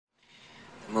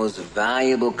The most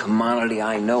valuable commodity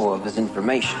I know of is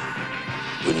information.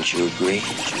 Wouldn't you agree?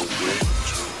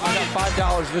 I got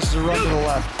 $5. This is a run to the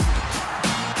left.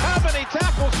 How many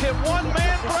tackles can one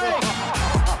man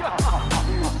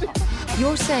break?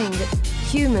 You're saying that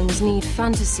humans need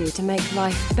fantasy to make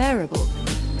life bearable?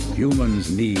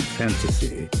 Humans need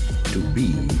fantasy to be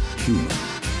human.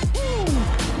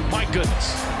 My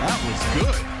goodness, that was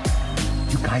good.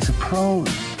 You guys are pros.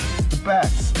 The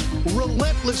best.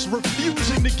 Relentless,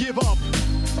 refusing to give up.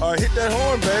 All right, hit that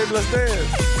horn, babe. Let's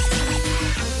dance.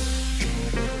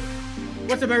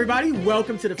 What's up, everybody?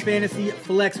 Welcome to the Fantasy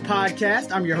Flex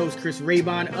Podcast. I'm your host, Chris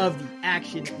Raybon of the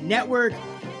Action Network.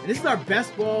 And this is our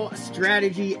best ball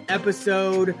strategy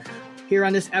episode. Here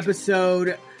on this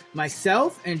episode,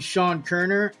 myself and Sean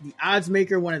Kerner, the odds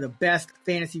maker, one of the best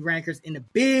fantasy rankers in the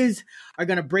biz, are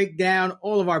going to break down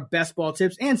all of our best ball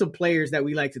tips and some players that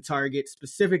we like to target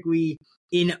specifically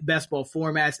in best ball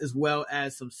formats, as well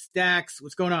as some stacks.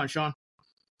 What's going on, Sean?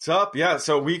 What's up? Yeah,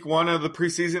 so week one of the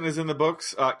preseason is in the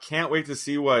books. Can't wait to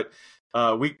see what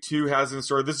week two has in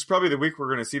store. This is probably the week we're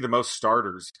going to see the most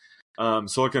starters. So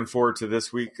looking forward to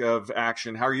this week of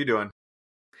action. How are you doing?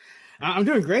 I'm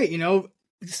doing great. You know,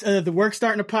 the work's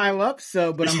starting to pile up,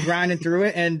 but I'm grinding through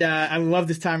it, and I love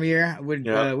this time of year. I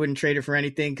wouldn't trade it for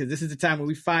anything, because this is the time when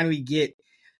we finally get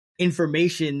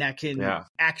information that can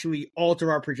actually alter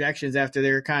our projections after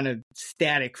they're kind of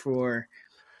static for,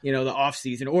 you know, the off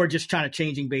season, or just trying to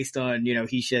changing based on, you know,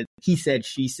 he said,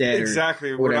 she said.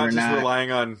 Exactly. We're not just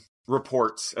relying on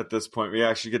reports at this point. We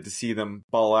actually get to see them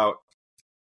ball out.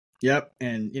 Yep.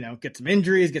 And, you know, get some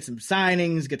injuries, get some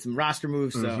signings, get some roster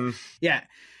moves. So yeah,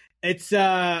 it's,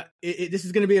 this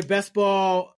is going to be a best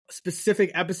ball specific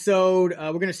episode.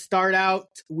 We're going to start out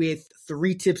with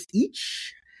 3 tips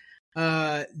each,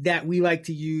 that we like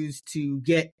to use to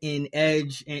get an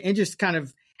edge, and just kind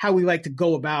of how we like to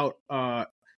go about,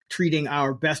 treating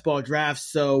our best ball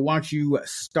drafts. So why don't you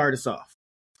start us off?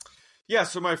 Yeah,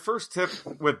 so my first tip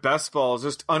with best ball is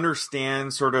just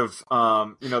understand sort of,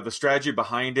 the strategy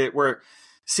behind it. Where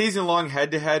season-long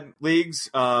head-to-head leagues,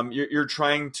 you're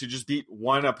trying to just beat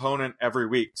one opponent every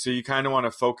week. So you kind of want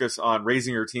to focus on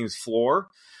raising your team's floor.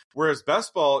 Whereas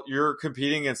best ball, you're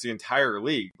competing against the entire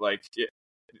league. Like,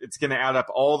 it's going to add up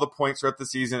all the points throughout the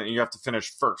season, and you have to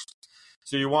finish first.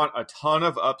 So you want a ton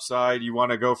of upside. You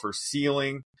want to go for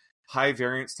ceiling, high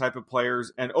variance type of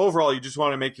players. And overall, you just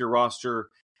want to make your roster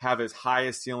have as high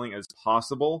a ceiling as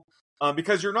possible,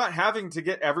 because you're not having to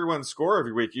get everyone's score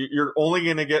every week. You're only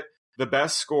going to get the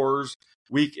best scores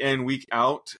week in, week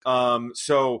out.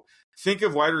 So think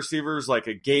of wide receivers like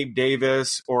a Gabe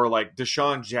Davis, or like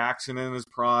Deshaun Jackson in his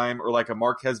prime, or like a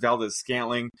Marquez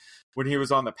Valdes-Scantling when he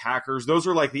was on the Packers. Those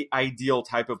are like the ideal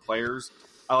type of players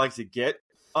I like to get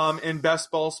in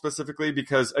best ball specifically,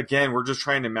 because again, we're just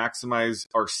trying to maximize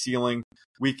our ceiling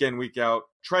week in, week out.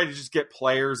 Try to just get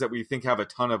players that we think have a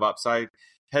ton of upside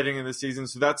heading into the season.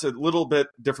 So that's a little bit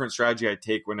different strategy I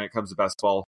take when it comes to best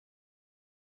ball.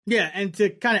 Yeah, and to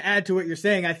kind of add to what you're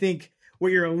saying, I think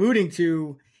what you're alluding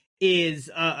to is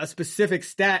a specific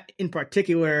stat in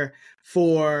particular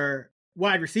for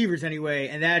wide receivers anyway,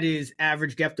 and that is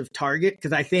average depth of target.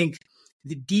 Because I think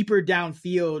the deeper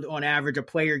downfield on average a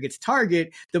player gets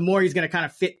target, the more he's going to kind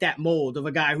of fit that mold of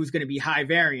a guy who's going to be high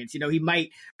variance. You know, he might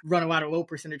run a lot of low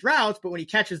percentage routes, but when he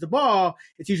catches the ball,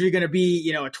 it's usually going to be,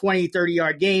 you know, a 20,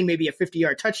 30-yard gain, maybe a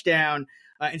 50-yard touchdown,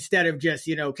 instead of just,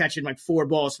 you know, catching like 4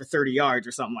 balls for 30 yards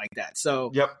or something like that.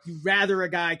 So you'd rather a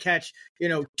guy catch, you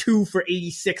know, 2 for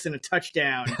 86 and a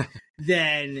touchdown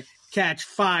than catch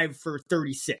 5 for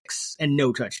 36 and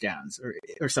no touchdowns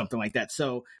or something like that.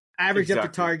 So average depth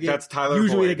of target. That's Tyler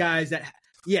usually Boyd. The guys that,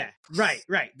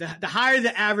 right. The higher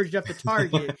the average depth of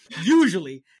target,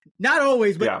 usually, not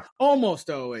always, but almost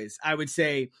always, I would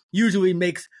say, usually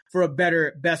makes for a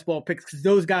better best ball pick, because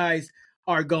those guys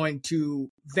are going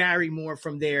to vary more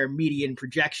from their median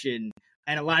projection.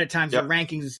 And a lot of times the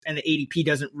rankings and the ADP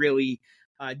doesn't really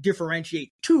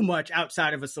differentiate too much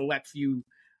outside of a select few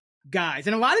guys.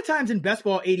 And a lot of times in best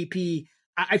ball ADP,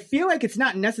 I feel like it's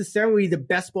not necessarily the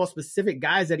best ball specific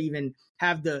guys that even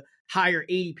have the higher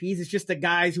ADPs. It's just the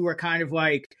guys who are kind of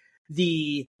like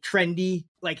the trendy,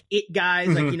 like it guys,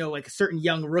 like, you know, like certain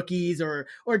young rookies or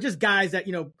just guys that,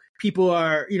 you know, people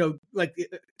are, you know, like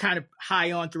kind of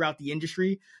high on throughout the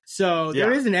industry. So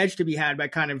there is an edge to be had by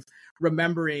kind of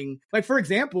remembering, like, for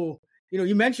example, you know,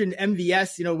 you mentioned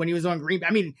MVS, you know, when he was on Green Bay.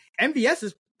 I mean, MVS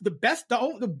is the best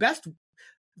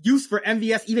use for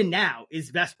MVS even now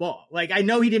is best ball. Like, I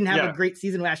know he didn't have a great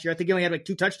season last year. I think he only had like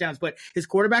 2 touchdowns, but his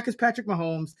quarterback is Patrick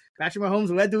Mahomes. Patrick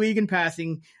Mahomes led the league in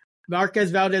passing.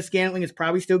 Marquez Valdes-Scantling is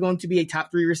probably still going to be a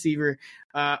top 3 receiver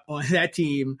on that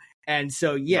team. And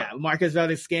so, Marquez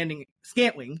Valdes-Scantling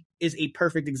is a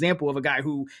perfect example of a guy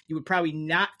who you would probably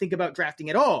not think about drafting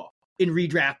at all in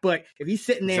redraft. But if he's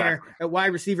sitting there at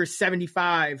wide receiver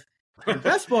 75 in the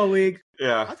best ball league,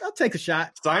 I'll take a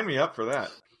shot. Sign me up for that.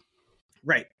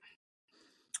 Right.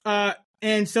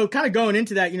 And so kind of going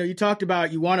into that, you talked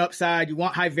about you want upside, you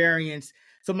want high variance.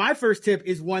 So my first tip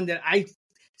is one that I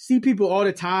see people all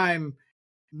the time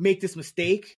make this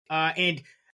mistake. And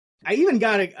I even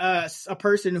got a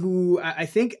person who I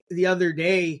think the other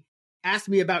day asked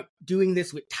me about doing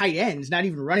this with tight ends, not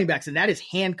even running backs, and that is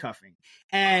handcuffing.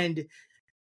 And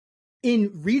in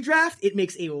redraft, it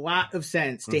makes a lot of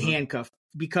sense to handcuff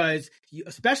because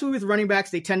especially with running backs,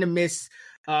 they tend to miss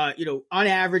on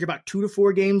average about 2 to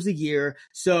 4 games a year.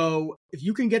 So if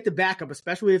you can get the backup,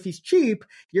 especially if he's cheap,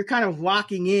 you're kind of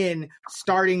locking in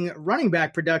starting running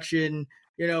back production,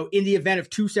 in the event of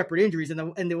 2 separate injuries.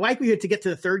 And the likelihood to get to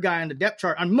the third guy on the depth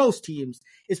chart on most teams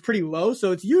is pretty low.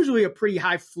 So it's usually a pretty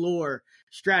high floor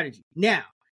strategy. Now,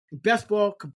 best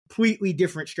ball, completely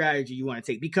different strategy you want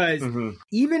to take because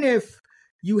even if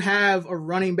you have a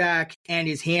running back and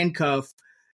his handcuff,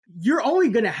 you're only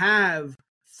going to have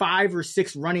 5 or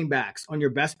 6 running backs on your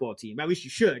best ball team. At least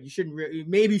you should. You shouldn't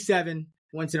maybe 7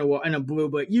 once in a while in a blue,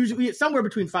 but usually it's somewhere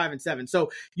between 5 and 7.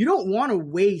 So you don't want to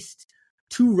waste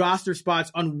 2 roster spots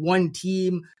on one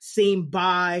team, same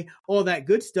buy, all that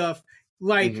good stuff.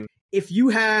 Like if you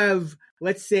have,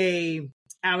 let's say,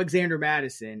 Alexander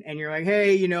Madison, and you're like,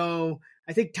 hey,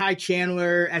 I think Ty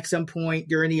Chandler at some point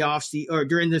during the offseason or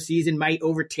during the season might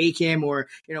overtake him, or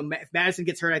if Madison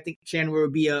gets hurt, I think Chandler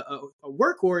would be a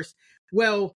workhorse.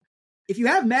 Well, if you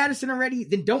have Madison already,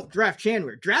 then don't draft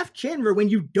Chandler. Draft Chandler when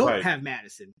you don't have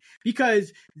Madison,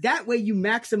 because that way you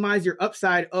maximize your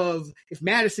upside of if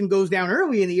Madison goes down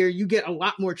early in the year, you get a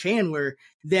lot more Chandler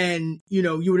than,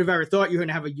 you would have ever thought. You're going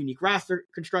to have a unique roster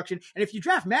construction. And if you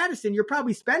draft Madison, you're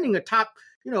probably spending a top,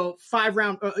 5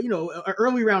 round, an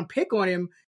early round pick on him.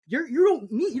 You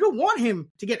don't want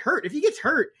him to get hurt. If he gets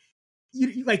hurt,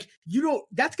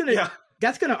 that's going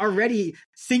to already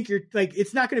sink your,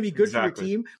 it's not going to be good for your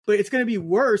team, but it's going to be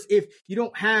worse if you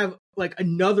don't have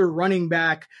another running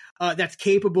back that's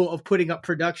capable of putting up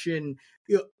production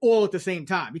all at the same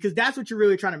time, because that's what you're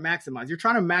really trying to maximize. You're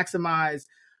trying to maximize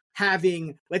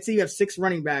having, let's say you have 6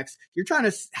 running backs. You're trying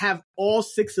to have all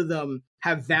 6 of them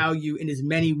have value in as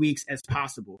many weeks as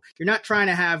possible. You're not trying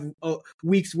to have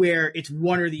weeks where it's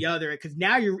one or the other, because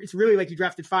now it's really like you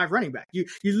drafted 5 running backs. You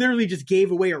literally just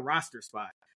gave away a roster spot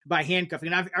by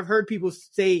handcuffing. And I've heard people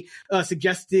say,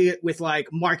 suggest it with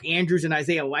Mark Andrews and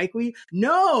Isaiah Likely.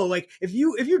 No, if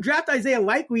you draft Isaiah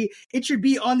Likely, it should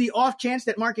be on the off chance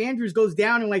that Mark Andrews goes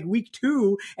down in week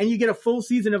 2 and you get a full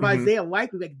season of Isaiah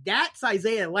Likely. That's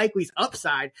Isaiah Likely's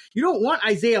upside. You don't want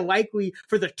Isaiah Likely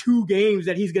for the 2 games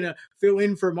that he's going to fill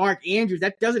in for Mark Andrews.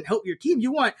 That doesn't help your team.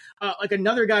 You want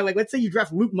another guy, let's say you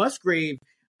draft Luke Musgrave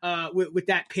with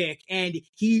that pick, and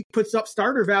he puts up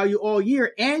starter value all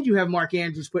year, and you have Mark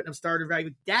Andrews putting up starter value.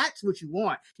 That's what you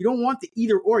want. You don't want the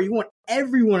either or. You want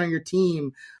everyone on your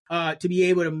team to be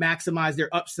able to maximize their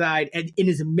upside in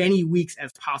as many weeks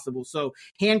as possible. So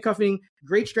handcuffing,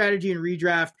 great strategy in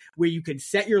redraft where you can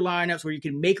set your lineups, where you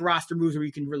can make roster moves, where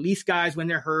you can release guys when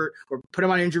they're hurt or put them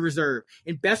on injured reserve.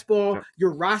 In best ball,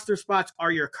 your roster spots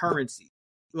are your currency.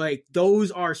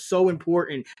 Those are so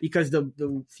important because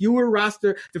the fewer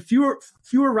roster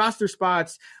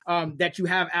spots that you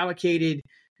have allocated,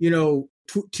 to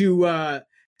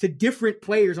different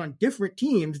players on different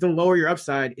teams, the lower your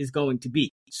upside is going to be.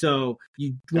 So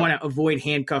you want to avoid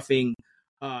handcuffing,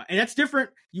 and that's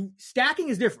different. Stacking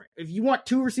is different. If you want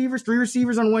 2 receivers, 3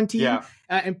 receivers on one team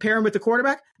and pair them with the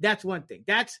quarterback, that's one thing.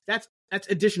 That's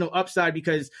additional upside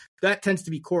because that tends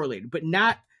to be correlated, but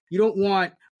you don't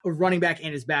want a running back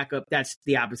and his backup. That's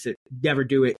the opposite. Never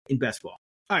do it in best ball.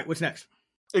 All right, what's next?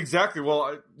 Exactly.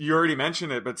 Well, you already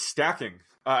mentioned it, but stacking.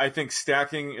 I think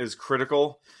stacking is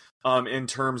critical in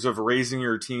terms of raising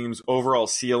your team's overall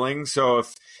ceiling. So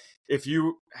if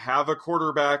you have a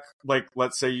quarterback,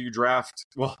 let's say you draft,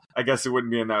 well, I guess it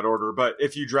wouldn't be in that order, but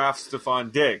if you draft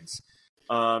Stephon Diggs,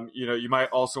 you might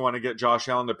also want to get Josh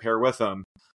Allen to pair with him,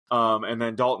 and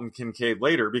then Dalton Kincaid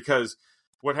later, because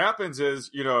what happens is,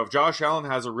 if Josh Allen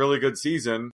has a really good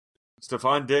season,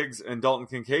 Stephon Diggs and Dalton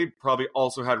Kincaid probably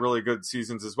also had really good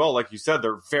seasons as well. Like you said,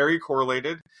 they're very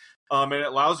correlated, and it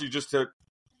allows you just to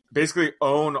basically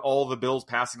own all the Bills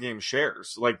passing game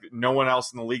shares. No one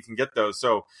else in the league can get those.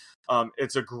 So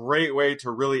it's a great way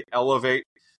to really elevate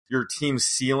your team's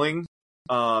ceiling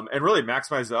and really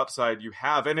maximize the upside you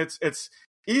have. And it's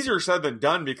easier said than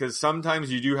done, because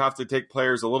sometimes you do have to take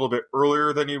players a little bit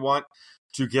earlier than you want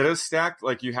to get a stack.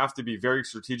 Like, you have to be very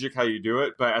strategic how you do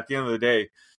it. But at the end of the day,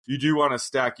 you do want to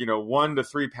stack, 1 to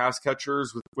 3 pass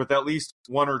catchers with at least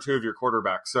 1 or 2 of your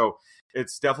quarterbacks. So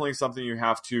it's definitely something you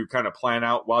have to kind of plan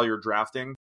out while you're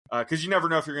drafting, because you never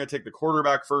know if you're going to take the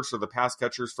quarterback first or the pass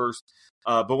catchers first.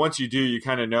 But once you do, you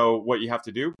kind of know what you have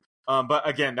to do. But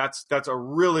again, that's a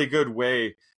really good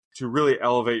way to really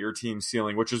elevate your team's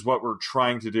ceiling, which is what we're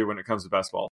trying to do when it comes to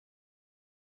best ball.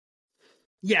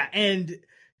 Yeah, and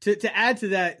to add to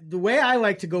that, the way I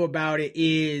like to go about it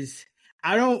is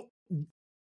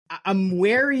I'm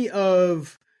wary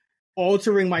of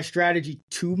altering my strategy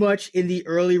too much in the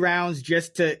early rounds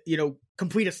just to,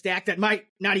 complete a stack that might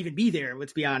not even be there,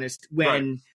 let's be honest,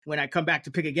 when I come back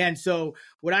to pick again. So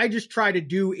what I just try to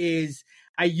do is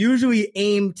I usually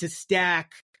aim to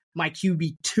stack my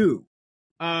QB2,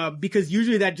 because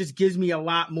usually that just gives me a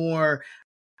lot more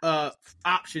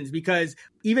options, because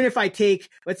even if I take,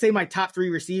 let's say my top 3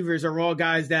 receivers are all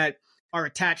guys that are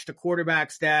attached to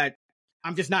quarterbacks that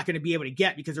I'm just not going to be able to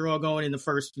get because they're all going in the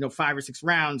first, 5 or 6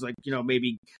 rounds, like,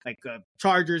 maybe like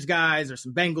Chargers guys or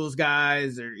some Bengals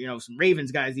guys or, some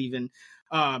Ravens guys even,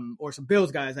 or some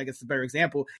Bills guys, I guess is a better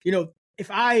example. If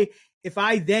I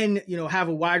then, have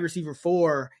a wide receiver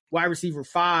 4, wide receiver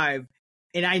 5,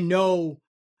 and I know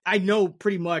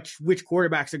pretty much which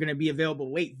quarterbacks are going to be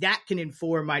available late, that can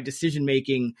inform my decision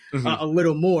making a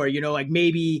little more. Like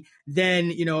maybe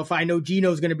then, if I know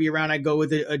Geno's going to be around, I go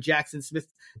with a Jackson Smith,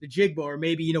 the Jigba, or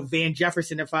maybe, Van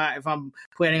Jefferson if I'm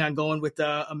planning on going with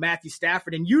a Matthew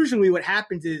Stafford. And usually what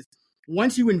happens is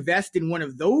once you invest in one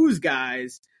of those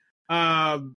guys,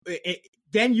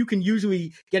 then you can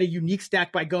usually get a unique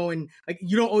stack by going, like,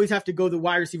 you don't always have to go the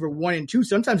wide receiver 1 and 2.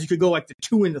 Sometimes you could go like the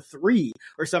 2 and the 3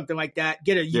 or something like that.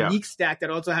 Get a unique stack that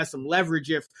also has some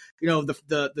leverage if,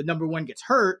 the number 1 gets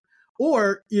hurt.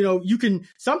 Or, you can,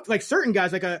 like certain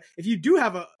guys, like if you do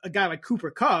have a guy like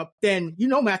Cooper Kupp, then,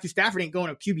 Matthew Stafford ain't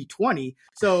going to QB 20.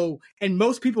 So, and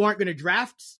most people aren't going to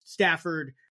draft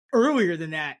Stafford earlier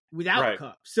than that without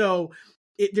Kupp. So,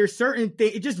 there's certain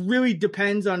things, it just really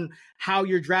depends on how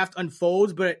your draft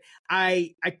unfolds, but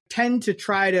I tend to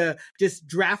try to just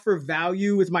draft for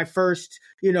value with my first,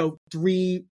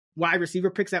 3 wide receiver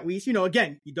picks at least.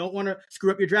 Again, you don't want to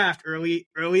screw up your draft early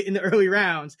in the early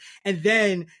rounds. And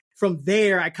then from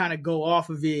there, I kind of go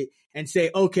off of it and say,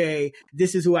 okay,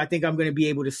 this is who I think I'm going to be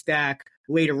able to stack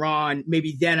later on.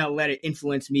 Maybe then I'll let it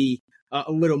influence me a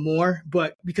little more,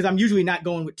 but because I'm usually not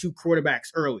going with 2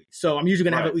 quarterbacks early. So I'm usually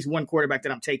going to have at least 1 quarterback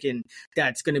that I'm taking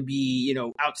that's going to be,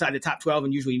 outside the top 12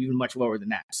 and usually even much lower than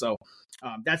that. So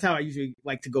that's how I usually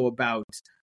like to go about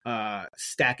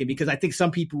stacking, because I think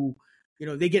some people,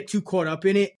 they get too caught up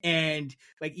in it, and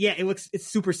like, yeah, it's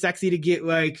super sexy to get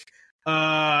like,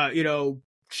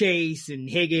 Chase and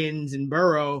Higgins and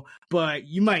Burrow, but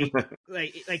you might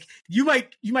you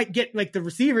might get like the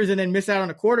receivers and then miss out on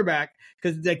a quarterback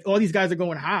because like all these guys are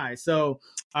going high. So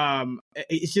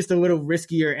it's just a little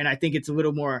riskier, and I think it's a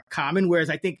little more common. Whereas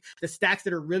I think the stacks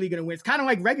that are really going to win, it's kind of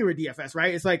like regular DFS,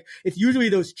 right? It's like it's usually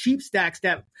those cheap stacks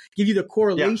that give you the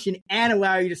correlation and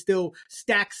allow you to still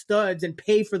stack studs and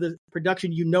pay for the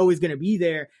production is going to be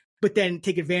there, but then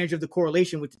take advantage of the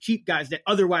correlation with the cheap guys that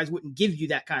otherwise wouldn't give you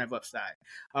that kind of upside.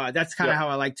 That's kind of how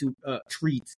I like to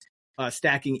treat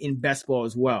stacking in best ball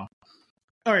as well.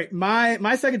 All right,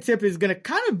 my second tip is going to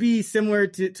kind of be similar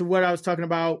to what I was talking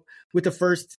about with the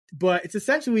first, but it's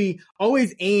essentially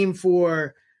always aim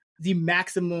for the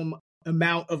maximum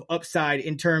amount of upside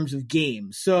in terms of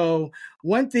games. So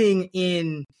one thing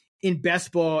in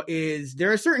best ball is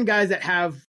there are certain guys that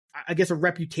have, I guess, a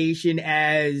reputation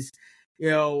as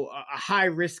a high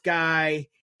risk guy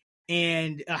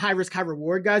and a high risk, high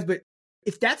reward guys. But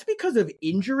if that's because of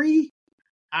injury,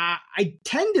 I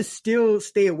tend to still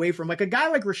stay away from like a guy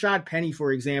like Rashad Penny,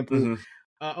 for example.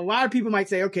 A lot of people might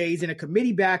say, okay, he's in a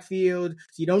committee backfield,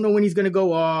 so you don't know when he's going to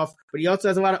go off, but he also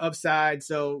has a lot of upside.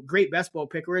 So great best ball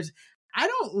pick. Whereas I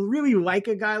don't really like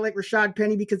a guy like Rashad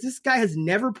Penny because this guy has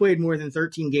never played more than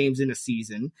 13 games in a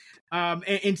season.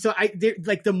 And so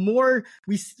the more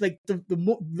the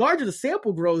more larger the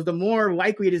sample grows, the more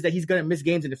likely it is that he's going to miss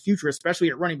games in the future, especially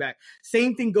at running back.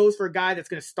 Same thing goes for a guy that's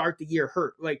going to start the year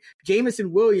hurt. Like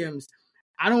Jameson Williams,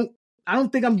 I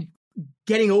don't think I'm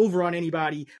getting over on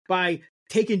anybody by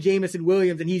taking Jameson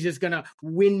Williams and he's just going to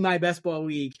win my best ball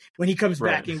league when he comes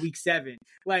back in week 7.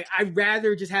 Like, I'd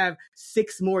rather just have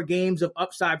 6 more games of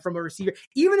upside from a receiver,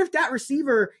 even if that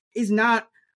receiver is not,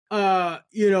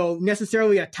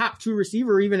 necessarily a top 2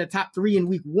 receiver or even a top 3 in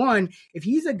week 1. If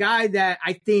he's a guy that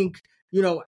I think,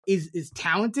 is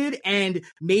talented and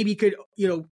maybe could,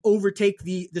 overtake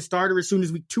the starter as soon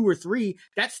as week 2 or 3,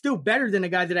 that's still better than a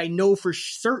guy that I know for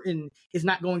certain is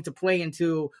not going to play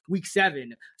until week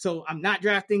 7. So I'm not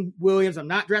drafting Williams. I'm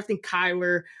not drafting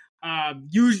Kyler.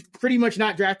 Pretty much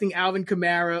not drafting Alvin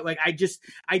Kamara. Like I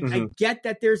get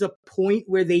that there's a point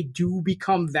where they do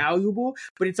become valuable,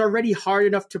 but it's already hard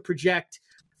enough to project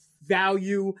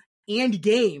value and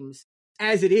games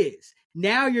as it is.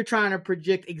 Now you're trying to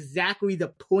project exactly the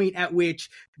point at which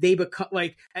they become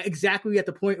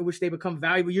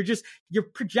valuable. Your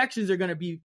projections are going to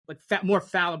be like more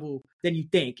fallible than you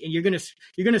think, and you're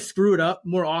gonna screw it up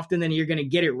more often than you're gonna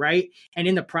get it right. And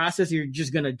in the process, you're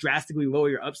just gonna drastically lower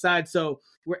your upside. So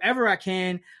wherever I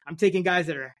can, I'm taking guys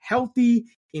that are healthy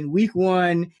in week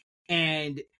 1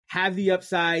 and have the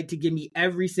upside to give me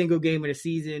every single game of the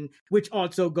season, which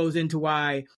also goes into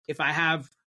why if I have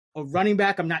a running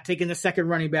back, I'm not taking the second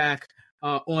running back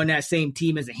on that same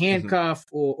team as a handcuff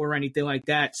or anything like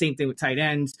that. Same thing with tight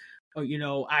ends.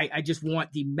 I just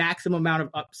want the maximum amount of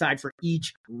upside for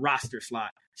each roster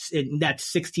slot. And that's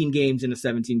 16 games in a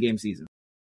 17-game season.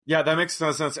 Yeah, that makes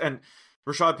no sense. And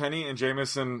Rashad Penny and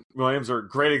Jameson Williams are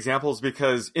great examples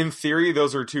because in theory,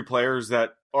 those are two players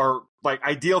that are like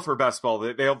ideal for best ball.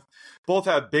 They both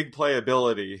have big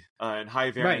playability and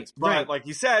high variance. But like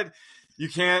you said, you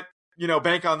can't,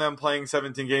 bank on them playing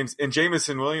 17 games. In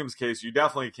Jameson Williams' case, you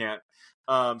definitely can't.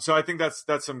 So I think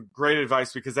that's some great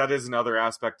advice because that is another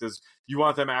aspect is you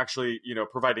want them actually,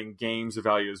 providing games of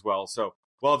value as well. So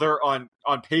while they're on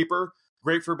paper,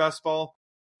 great for best ball,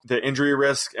 the injury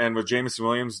risk and with Jameson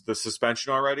Williams, the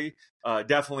suspension already,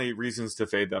 definitely reasons to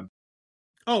fade them.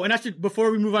 Oh, and before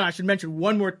we move on, I should mention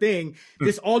one more thing.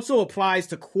 This also applies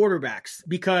to quarterbacks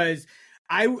because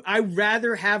I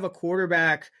rather have a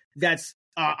quarterback that's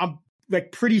I'm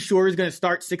like pretty sure is going to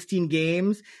start 16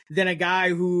 games than a guy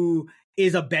who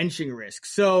is a benching risk.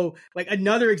 So like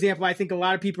another example, I think a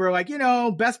lot of people are like,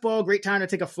 best ball, great time to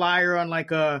take a flyer on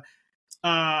like a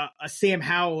Sam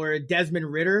Howell or a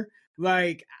Desmond Ridder.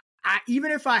 Like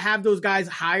even if I have those guys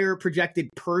higher projected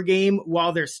per game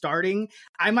while they're starting,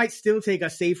 I might still take a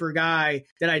safer guy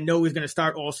that I know is going to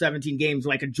start all 17 games,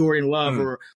 like a Jordan Love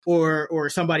or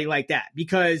somebody like that,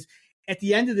 because at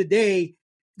the end of the day,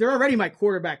 they're already my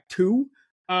quarterback too.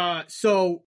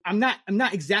 So I'm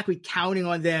not exactly counting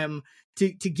on them to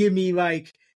give me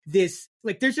like this,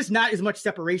 like there's just not as much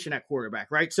separation at quarterback,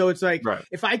 right? So it's like,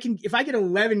 if I get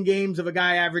 11 games of a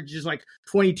guy averages like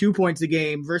 22 points a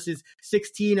game versus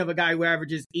 16 of a guy who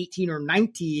averages 18 or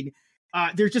 19,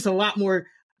 there's just a lot more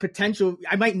potential.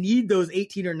 I might need those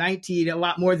 18 or 19 a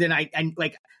lot more than I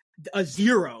like a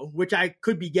 0, which I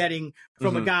could be getting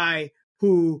from a guy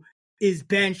who is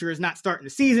benched or is not starting the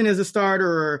season as a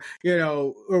starter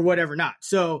or whatever not.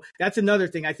 So that's another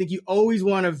thing. I think you always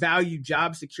want to value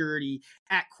job security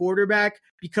at quarterback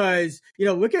because,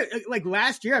 look at like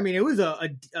last year. I mean, it was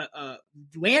a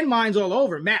landmines all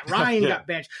over. Matt Ryan got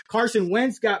benched. Carson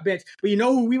Wentz got benched. But you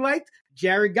know who we liked?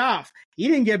 Jared Goff. He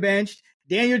didn't get benched.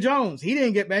 Daniel Jones. He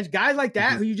didn't get benched. Guys like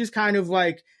that who you just kind of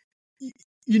like,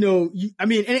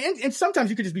 and sometimes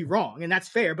you could just be wrong and that's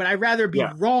fair, but I'd rather be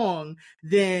wrong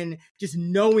than just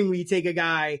knowingly take a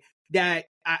guy that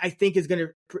I think is going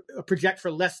to project for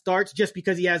less starts just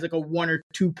because he has like a 1 or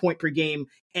 2 point per game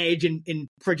edge in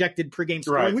projected per game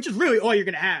scoring, which is really all you're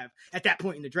going to have at that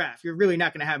point in the draft. You're really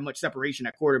not going to have much separation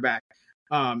at quarterback.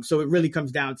 So it really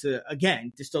comes down to,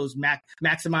 again, just those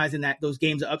maximizing those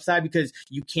games of upside because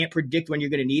you can't predict when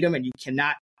you're going to need them and you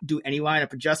cannot do any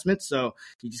lineup adjustments, so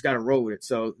you just got to roll with it.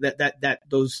 So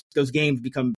those games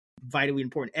become vitally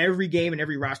important. Every game and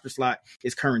every roster slot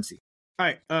is currency. All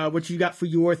right, what you got for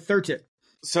your third tip?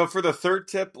 So for the third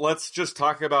tip, let's just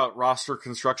talk about roster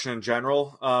construction in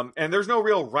general. And there's no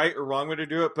real right or wrong way to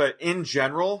do it, but in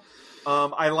general,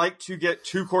 I like to get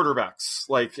 2 quarterbacks.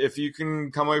 Like if you can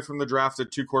come away from the draft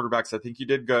at 2 quarterbacks, I think you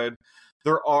did good.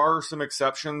 There are some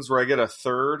exceptions where I get a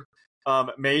third.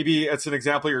 Maybe it's an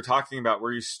example you're talking about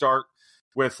where you start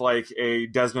with like a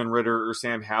Desmond Ridder or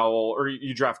Sam Howell, or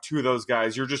you draft 2 of those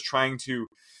guys. You're just trying to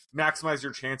maximize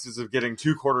your chances of getting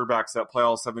 2 quarterbacks that play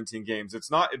all 17 games.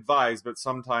 It's not advised, but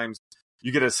sometimes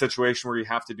you get a situation where you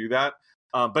have to do that.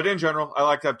 But in general, I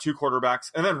like to have 2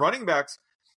 quarterbacks and then running backs,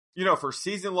 for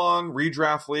season long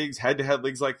redraft leagues, head-to-head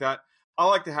leagues like that. I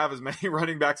like to have as many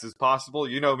running backs as possible.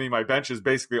 You know me, my bench is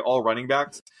basically all running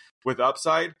backs with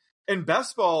upside. In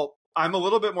best ball, I'm a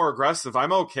little bit more aggressive.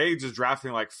 I'm okay just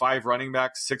drafting like 5 running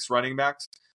backs, 6 running backs.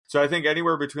 So I think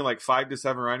anywhere between like 5 to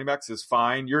 7 running backs is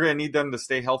fine. You're going to need them to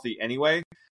stay healthy anyway.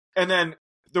 And then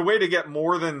the way to get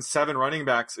more than 7 running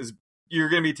backs is you're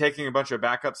going to be taking a bunch of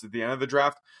backups at the end of the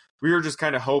draft. we were just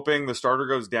kind of hoping the starter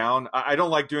goes down. I don't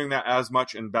like doing that as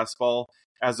much in best ball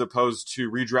as opposed to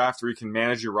redraft where you can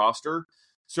manage your roster.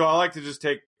 So I like to just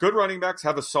take good running backs,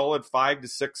 have a solid 5 to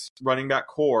 6 running back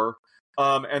core.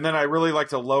 And then I really like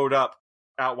to load up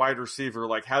at wide receiver,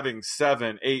 like having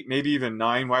 7, 8, maybe even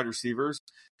 9 wide receivers,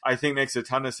 I think makes a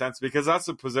ton of sense because that's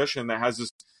a position that has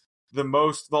just the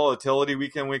most volatility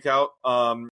week in, week out.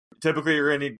 Typically, you're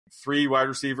going to need 3 wide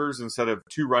receivers instead of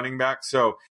 2 running backs.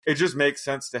 So it just makes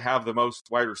sense to have the most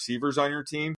wide receivers on your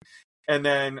team. And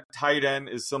then tight end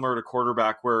is similar to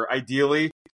quarterback, where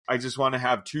ideally I just want to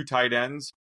have 2 tight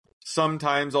ends.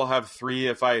 Sometimes I'll have 3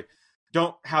 if I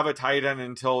don't have a tight end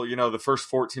until, the first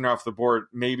 14 off the board.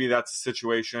 Maybe that's a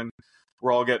situation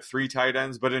where I'll get 3 tight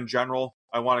ends. But in general,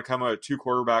 I want to come with 2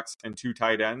 quarterbacks and 2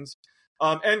 tight ends.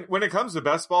 And when it comes to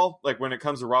best ball, like when it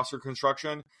comes to roster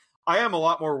construction, I am a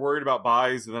lot more worried about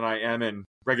buys than I am in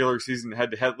regular season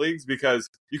head-to-head leagues because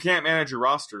you can't manage your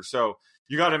roster. So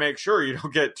you got to make sure you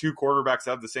don't get 2 quarterbacks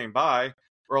that have the same buy,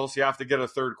 or else you have to get a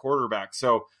 3rd quarterback.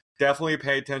 So definitely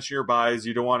pay attention to your buys.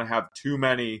 You don't want to have too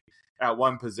many at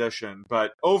one position.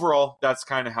 But overall, that's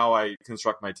kind of how I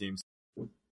construct my teams.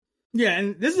 Yeah,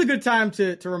 and this is a good time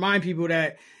to remind people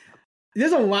that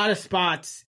there's a lot of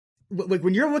spots. Like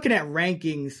when you're looking at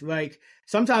rankings, like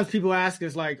sometimes people ask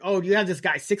us like, oh, do you have this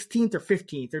guy 16th or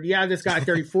 15th? Or do you have this guy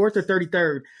 34th or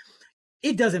 33rd?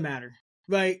 It doesn't matter.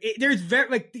 Like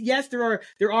yes,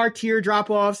 there are tier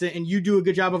drop-offs and you do a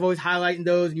good job of always highlighting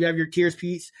those. You have your tiers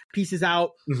pieces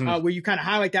out where you kind of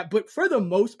highlight that. But for the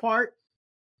most part,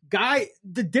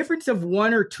 the difference of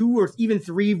 1 or 2 or even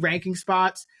 3 ranking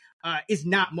spots is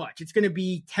not much. It's going to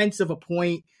be tenths of a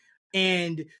point.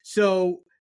 And so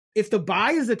if the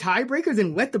buy is the tiebreaker,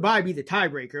 then let the buy be the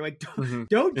tiebreaker. Like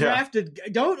don't draft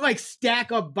don't like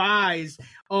stack up buys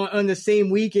on the same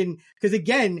week. And because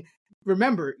again,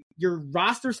 remember your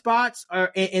roster spots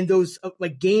are and those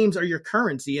like games are your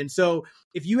currency. And so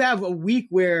if you have a week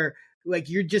where like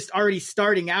you're just already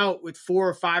starting out with 4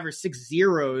 or 5 or 6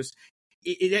 zeros,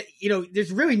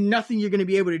 there's really nothing you're going to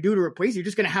be able to do to replace. You're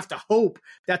just going to have to hope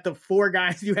that the 4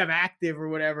 guys you have active or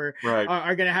whatever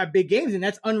are going to have big games, and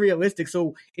that's unrealistic.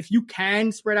 So if you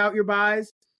can spread out your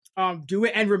buys, do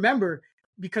it. And remember,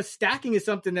 because stacking is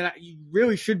something that you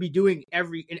really should be doing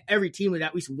in every team with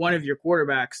at least one of your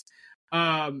quarterbacks.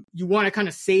 You want to kind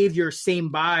of save your same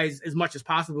buys as much as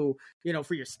possible,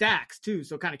 for your stacks too.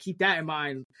 So kind of keep that in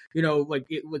mind,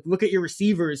 look at your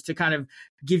receivers to kind of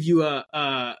give you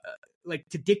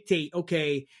to dictate,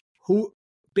 okay, who,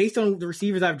 based on the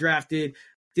receivers I've drafted,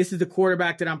 this is the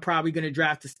quarterback that I'm probably going to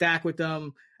draft to stack with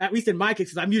them. At least in my case,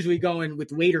 because I'm usually going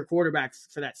with later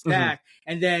quarterbacks for that stack.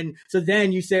 And then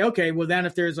you say, okay, well then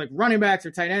if there's like running backs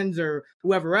or tight ends or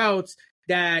whoever else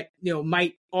that,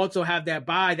 might also have that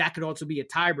buy, that could also be a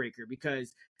tiebreaker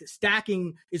because the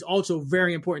stacking is also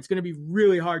very important. It's going to be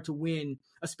really hard to win,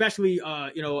 especially,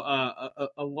 a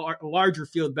larger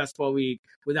field best ball league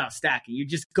without stacking. You're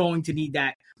just going to need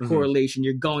that correlation.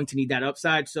 You're going to need that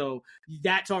upside. So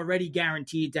that's already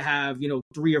guaranteed to have,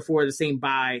 3 or 4 of the same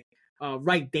buy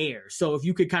right there. So if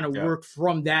you could kind of work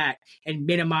from that and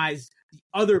minimize the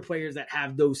other players that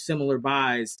have those similar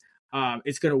buys,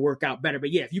 it's going to work out better.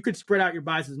 But yeah, if you could spread out your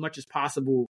buys as much as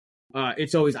possible,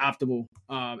 it's always optimal.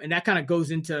 And that kind of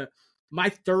goes into my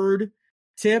 3rd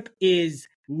tip is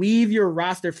leave your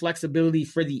roster flexibility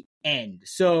for the end.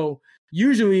 So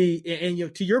usually,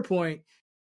 and to your point,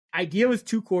 ideal is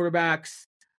 2 quarterbacks,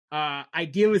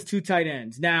 ideal is 2 tight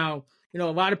ends. Now, a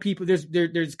lot of people,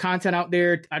 there's content out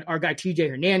there. Our guy TJ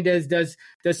Hernandez does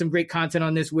some great content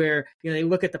on this where, they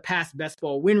look at the past best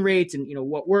ball win rates and,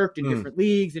 what worked in different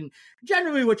leagues. And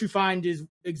generally what you find is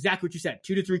exactly what you said,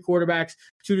 2 to 3 quarterbacks,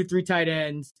 2 to 3 tight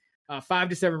ends, 5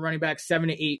 to 7 running backs, 7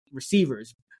 to 8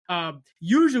 receivers.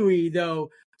 Usually though,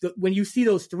 when you see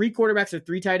those 3 quarterbacks or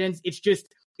 3 tight ends,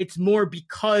 it's more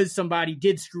because somebody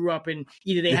did screw up and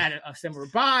either they had a similar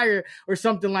buy or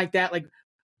something like that. Like,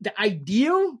 the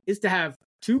ideal is to have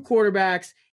 2 quarterbacks,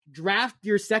 draft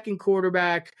your 2nd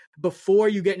quarterback before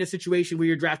you get in a situation where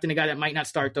you're drafting a guy that might not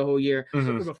start the whole year,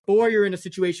 or before you're in a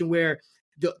situation where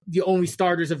the only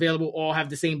starters available all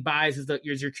have the same buys as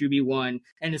your QB1.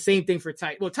 And the same thing for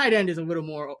tight end is a little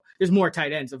more, there's more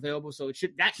tight ends available. So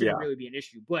that shouldn't really be an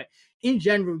issue. But in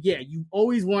general, you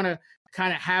always want to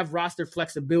kind of have roster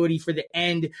flexibility for the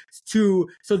end so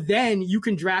then you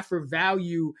can draft for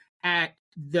value at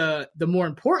the more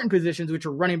important positions, which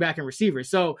are running back and receivers.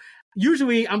 So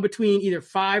usually I'm between either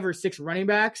 5 or 6 running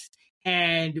backs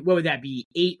and what would that be?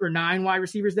 8 or 9 wide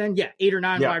receivers then? Yeah. 8 or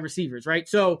 9 wide receivers, right?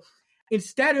 So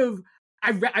instead of,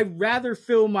 I'd rather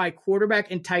fill my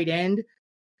quarterback and tight end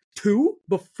 2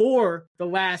 before the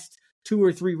last 2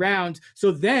 or 3 rounds.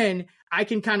 So then I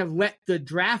can kind of let the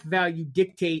draft value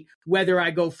dictate whether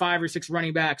I go 5 or 6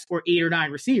 running backs or 8 or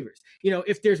 9 receivers.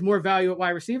 If there's more value at wide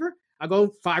receiver, I'll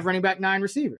go 5 running back, 9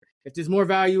 receiver. If there's more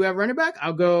value at running back,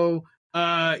 I'll go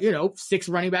 6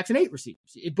 running backs and 8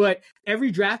 receivers. But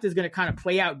every draft is going to kind of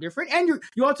play out different. And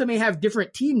you also may have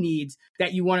different team needs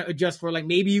that you want to adjust for. Like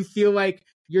maybe you feel like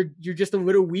you're just a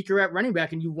little weaker at running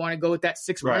back and you want to go with that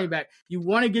 6 running back. You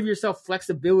want to give yourself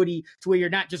flexibility to where you're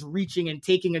not just reaching and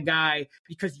taking a guy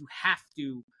because you have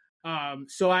to.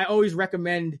 So I always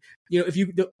recommend, if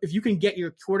you can get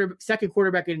your second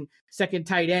quarterback and second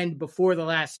tight end before the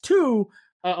last 2,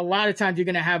 a lot of times you're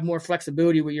going to have more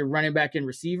flexibility with your running back and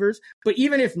receivers. But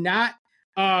even if not,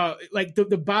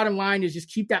 the bottom line is just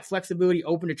keep that flexibility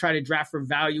open to try to draft for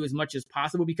value as much as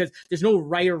possible, because there's no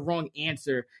right or wrong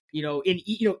answer.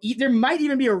 There might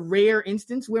even be a rare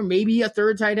instance where maybe a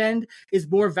third tight end is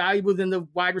more valuable than the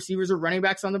wide receivers or running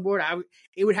backs on the board.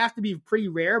 It would have to be pretty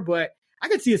rare, but I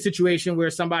could see a situation where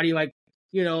somebody like,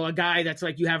 a guy that's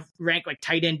like you have ranked like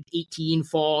tight end 18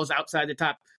 falls outside the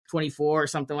top 24 or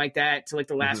something like that to like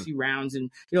the last few rounds. And,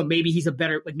 maybe he's a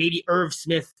better, like maybe Irv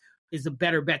Smith is a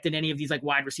better bet than any of these like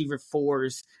wide receiver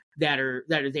 4s that are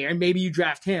there. And maybe you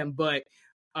draft him, but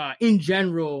in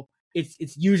general,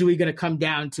 it's usually going to come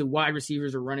down to wide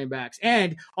receivers or running backs.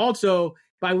 And also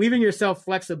by leaving yourself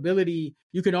flexibility,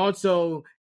 you can also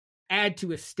add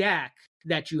to a stack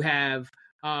that you have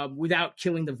without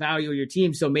killing the value of your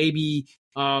team. So maybe,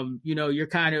 you're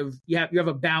kind of, you have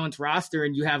a balanced roster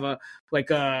and you have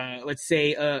let's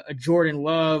say a Jordan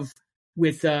Love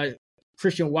with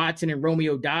Christian Watson and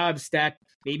Romeo Doubs stack.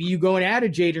 Maybe you go and add a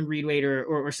Jaden Reed later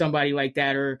or somebody like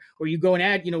that, or you go and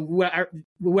add,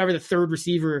 whoever the third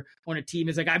receiver on a team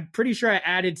is. Like, I'm pretty sure I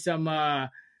added some,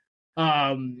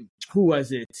 who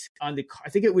was it on I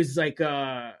think it was like,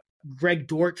 Greg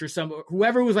Dortch or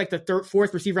whoever was like the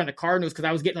fourth receiver on the Cardinals, because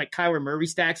I was getting like Kyler Murray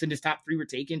stacks and his top 3 were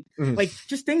taken. Like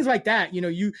just things like that.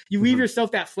 You leave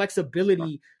yourself that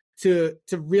flexibility to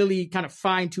really kind of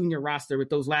fine tune your roster with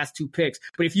those last 2 picks.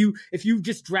 But if you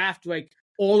just draft like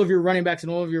all of your running backs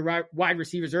and all of your wide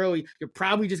receivers early, you're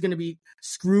probably just going to be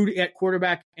screwed at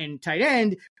quarterback and tight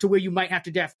end to where you might have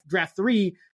to draft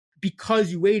 3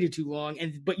 because you waited too long,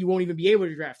 but you won't even be able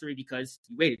to draft 3 because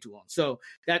you waited too long. So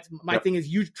that's my thing is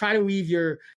you try to leave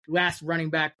your last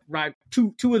running back,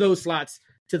 two of those slots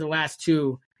to the last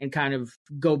 2 and kind of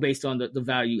go based on the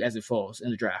value as it falls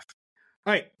in the draft.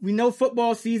 All right. We know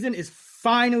football season is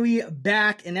finally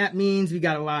back, and that means we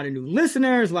got a lot of new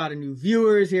listeners, a lot of new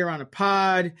viewers here on the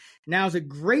pod. Now's a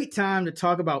great time to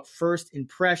talk about first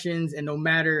impressions, and no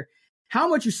matter how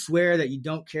much you swear that you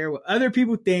don't care what other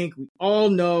people think, we all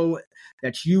know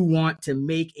that you want to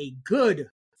make a good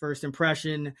first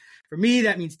impression. For me,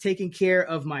 that means taking care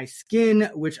of my skin,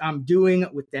 which I'm doing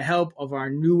with the help of our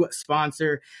new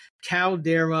sponsor,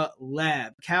 Caldera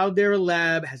Lab. Caldera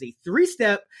Lab has a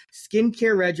 3-step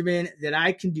skincare regimen that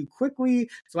I can do quickly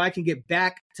so I can get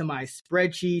back to my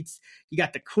spreadsheets. You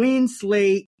got the clean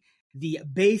slate, the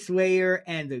base layer,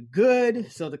 and the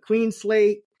good. So the clean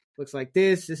slate looks like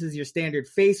this. This is your standard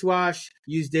face wash.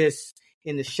 Use this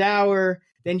in the shower.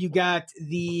 Then you got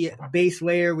the base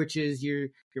layer, which is your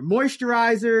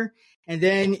moisturizer. And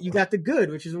then you got the good,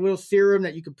 which is a little serum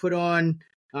that you can put on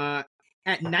at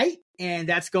night. And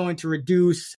that's going to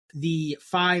reduce the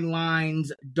fine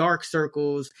lines, dark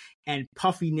circles, and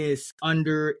puffiness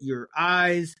under your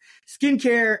eyes.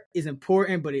 Skincare is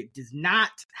important, but it does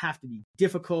not have to be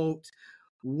difficult.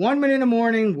 1 minute in the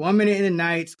morning, 1 minute in the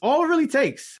night. All it really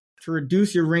takes to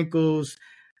reduce your wrinkles,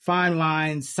 fine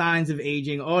lines, signs of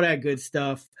aging, all that good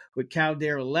stuff with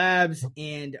Caldera Labs.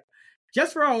 And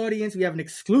just for our audience, we have an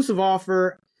exclusive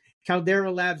offer.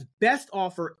 Caldera Labs' best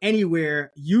offer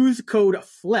anywhere. Use code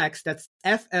FLEX, that's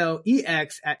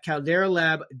FLEX, at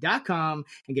calderalab.com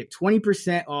and get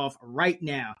 20% off right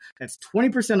now. That's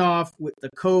 20% off with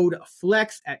the code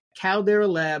FLEX at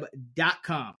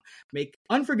calderalab.com. Make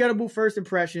unforgettable first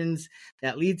impressions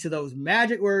that lead to those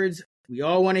magic words we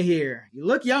all want to hear. You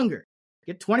look younger.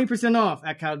 Get 20% off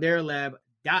at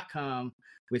calderalab.com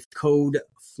with code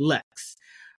FLEX.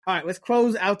 All right, let's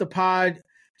close out the pod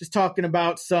just talking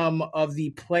about some of the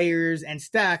players and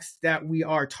stacks that we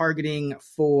are targeting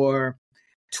for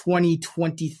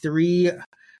 2023.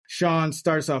 Sean,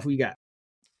 start us off. What you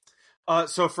got?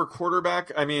 So for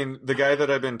quarterback, I mean, the guy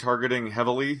that I've been targeting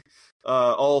heavily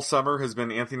all summer has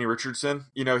been Anthony Richardson.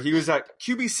 He was at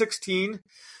QB 16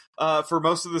 for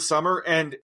most of the summer.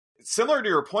 And similar to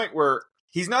your point where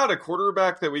he's not a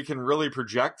quarterback that we can really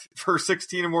project for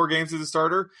 16 or more games as a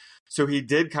starter. So he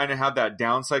did kind of have that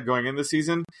downside going in the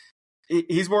season.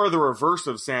 He's more of the reverse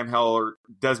of Sam Howell or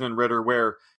Desmond Ridder,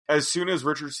 where as soon as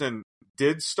Richardson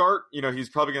did start, he's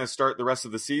probably going to start the rest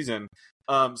of the season.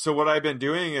 So what I've been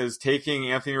doing is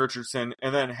taking Anthony Richardson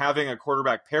and then having a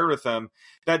quarterback paired with him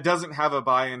that doesn't have a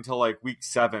bye until like week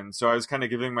 7. So I was kind of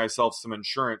giving myself some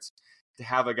insurance to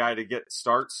have a guy to get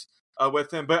starts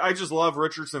with him. But I just love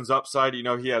Richardson's upside.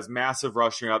 He has massive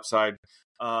rushing upside.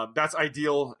 That's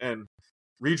ideal in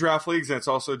redraft leagues, and it's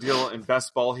also ideal in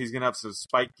best ball. He's going to have some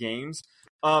spike games.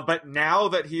 But now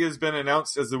that he has been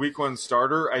announced as the week 1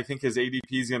 starter, I think his ADP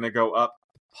is going to go up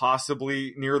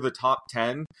possibly near the top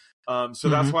 10. So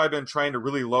that's why I've been trying to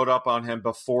really load up on him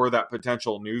before that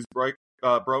potential news broke.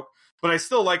 But I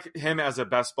still like him as a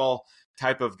best ball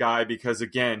type of guy because,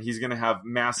 again, he's going to have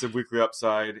massive weekly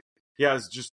upside. He has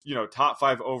just, top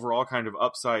 5 overall kind of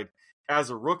upside as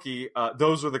a rookie.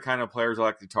 Those are the kind of players I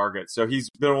like to target. So he's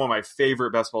been one of my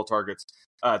favorite best ball targets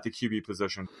at the QB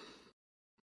position.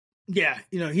 Yeah,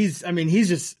 he's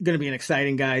just going to be an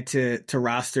exciting guy to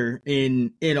roster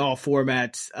in all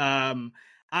formats. I'm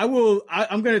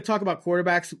going to talk about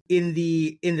quarterbacks in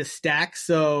the stack.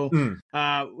 So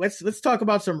let's talk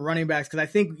about some running backs, because I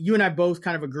think you and I both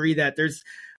kind of agree that there's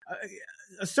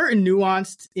a certain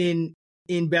nuance in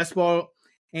best ball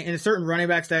and certain running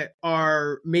backs that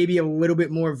are maybe a little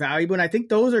bit more valuable. And I think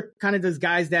those are kind of those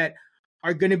guys that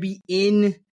are going to be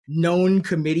in known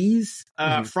committees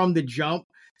from the jump.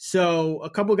 So a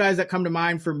couple guys that come to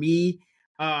mind for me,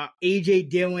 AJ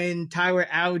Dillon, Tyler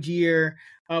Algier,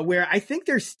 where I think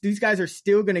these guys are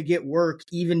still going to get work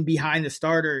even behind the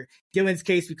starter. Dillon's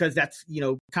case, because that's,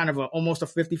 kind of almost a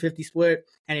 50-50 split.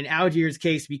 And in Algier's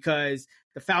case, because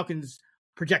the Falcons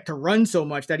project to run so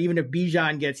much that even if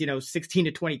Bijan gets, 16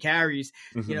 to 20 carries,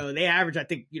 they average, I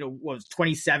think,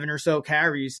 27 or so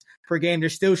carries per game. There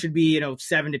still should be,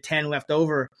 7 to 10 left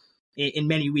over in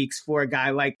many weeks for a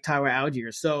guy like Tyler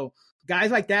Algier. So guys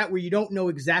like that, where you don't know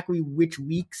exactly which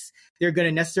weeks they're going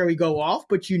to necessarily go off,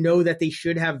 but that they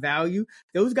should have value.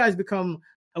 Those guys become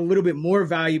a little bit more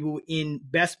valuable in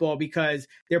best ball because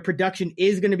their production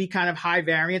is going to be kind of high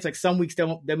variance. Like some weeks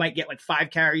they might get like 5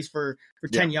 carries for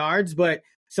 10 yards, but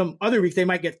some other weeks they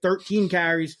might get 13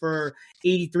 carries for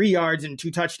 83 yards and 2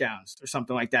 touchdowns or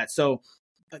something like that. So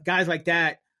guys like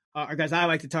that are guys I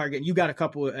like to target. And you got a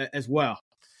couple as well.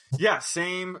 Yeah,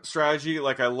 same strategy.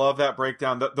 Like, I love that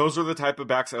breakdown. Those are the type of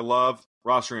backs I love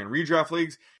rostering in redraft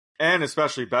leagues and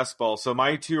especially best ball. So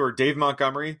my 2 are Dave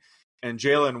Montgomery and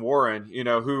Jaylen Warren,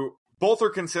 who both are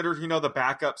considered, the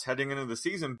backups heading into the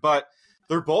season, but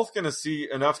they're both going to see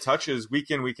enough touches week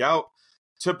in, week out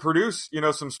to produce,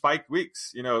 some spiked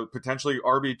weeks, potentially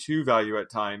RB2 value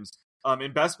at times.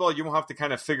 In best ball, you won't have to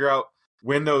kind of figure out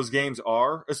when those games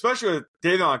are, especially with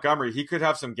David Montgomery. He could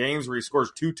have some games where he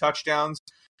scores 2 touchdowns,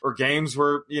 or games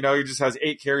where, he just has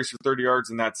 8 carries for 30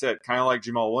 yards and that's it, kind of like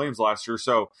Jamal Williams last year.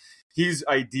 So he's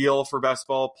ideal for best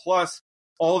ball. Plus,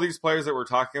 all these players that we're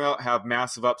talking about have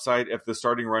massive upside if the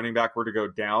starting running back were to go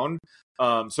down.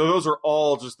 So those are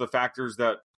all just the factors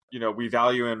that, we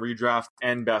value in redraft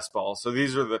and best ball. So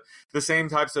these are the same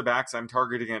types of backs I'm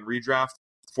targeting in redraft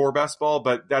for best ball,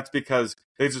 but that's because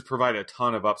they just provide a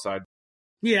ton of upside.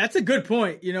 Yeah, that's a good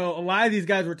point. A lot of these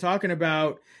guys we're talking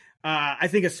about, I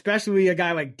think especially a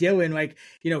guy like Dillon,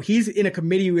 he's in a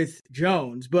committee with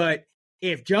Jones, but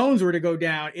if Jones were to go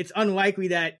down, it's unlikely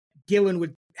that Dillon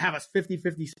would have a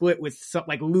 50-50 split with something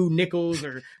like Lou Nichols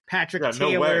or Patrick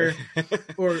Taylor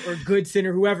or Goodson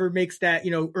or whoever makes that,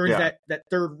 earns that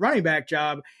third running back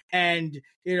job. And,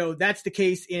 that's the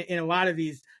case in a lot of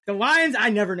these. The Lions, I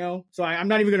never know. So I'm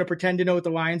not even going to pretend to know what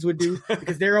the Lions would do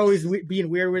because they're always being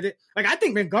weird with it. Like, I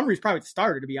think Montgomery's probably the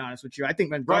starter, to be honest with you. I think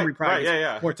Montgomery probably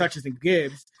has more touches than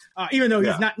Gibbs, even though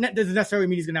he's not doesn't necessarily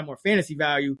mean he's going to have more fantasy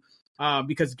value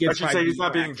because Gibbs. I should say he's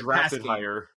not being drafted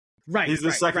higher. Right. He's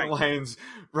the second Lions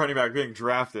running back being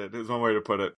drafted is one way to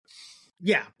put it.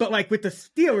 Yeah, but like with the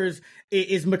Steelers,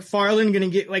 is McFarland going to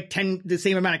get like the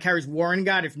same amount of carries Warren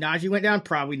got if Najee went down?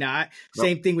 Probably not. Nope.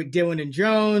 Same thing with Dillon and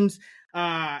Jones.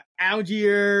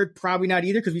 Algier, probably not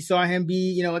either, because we saw him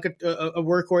be, like a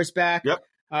workhorse back. Yep.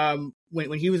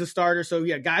 When he was a starter. So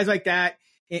yeah, guys like that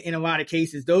in a lot of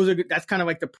cases, that's kind of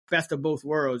like the best of both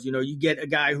worlds. You get a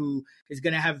guy who is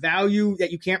going to have value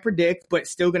that you can't predict, but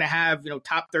still going to have,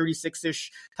 top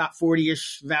 36-ish, top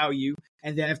 40-ish value.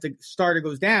 And then if the starter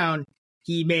goes down,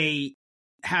 he may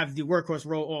have the workhorse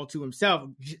role all to himself.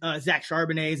 Zach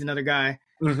Charbonnet is another guy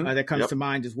that comes to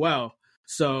mind as well.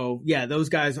 So yeah, those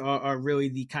guys are really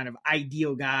the kind of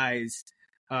ideal guys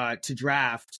to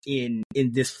draft in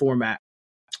this format.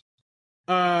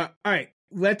 All right,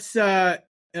 let's so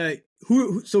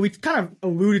we kind of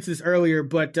alluded to this earlier,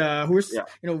 but who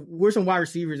are some wide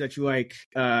receivers that you like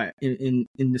in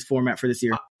this format for this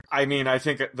year? I mean, I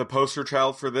think the poster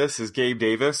child for this is Gabe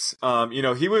Davis.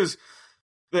 He was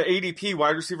the ADP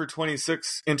wide receiver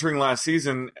 26 entering last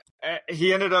season.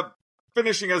 He ended up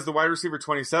finishing as the wide receiver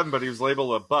 27, but he was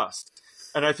labeled a bust.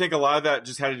 And I think a lot of that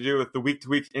just had to do with the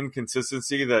week-to-week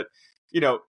inconsistency that,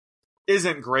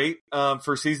 isn't great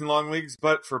for season-long leagues.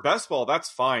 But for best ball, that's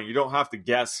fine. You don't have to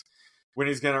guess when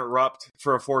he's going to erupt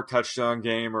for a 4-touchdown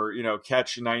game or,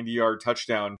 catch a 90-yard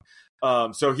touchdown.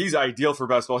 So he's ideal for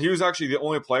best ball. He was actually the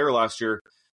only player last year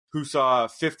who saw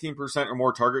 15% or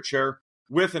more target share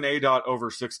with an ADOT over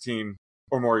 16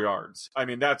 or more yards. I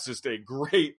mean, that's just a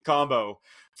great combo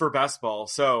for best ball.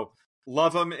 So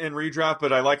love him in redraft,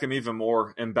 but I like him even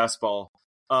more in best ball.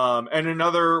 And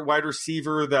another wide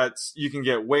receiver that you can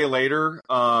get way later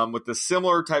with the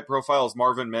similar type profile as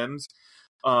Marvin Mims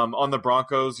on the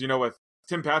Broncos. With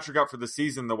Tim Patrick out for the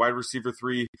season, the wide receiver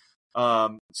 3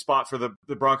 spot for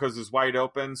the Broncos is wide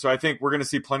open. So I think we're going to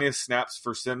see plenty of snaps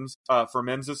for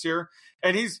Mims this year.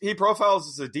 And he profiles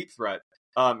as a deep threat.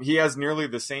 He has nearly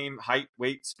the same height,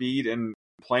 weight, speed, and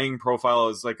playing profile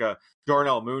as like a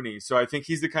Darnell Mooney. So I think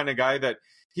he's the kind of guy that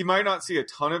he might not see a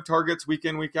ton of targets week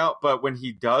in, week out, but when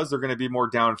he does, they're going to be more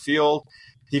downfield.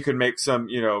 He could make some,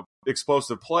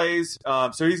 explosive plays.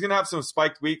 So he's going to have some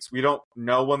spiked weeks. We don't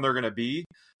know when they're going to be,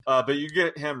 but you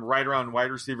get him right around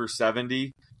wide receiver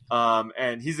 70.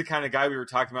 And he's the kind of guy we were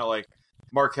talking about, like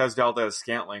Marquez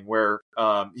Valdez-Scantling, where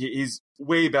he's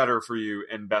way better for you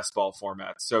in best ball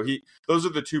formats. So those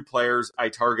are the two players I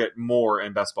target more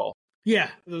in best ball.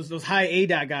 Yeah, those high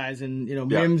ADOT guys, and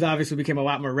Mims obviously became a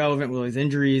lot more relevant with his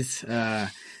injuries.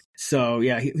 So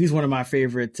yeah, he's one of my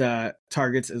favorite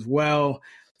targets as well.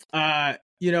 I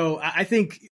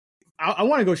think I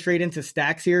want to go straight into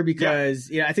stacks here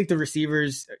because I think the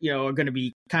receivers are going to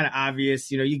be kind of obvious.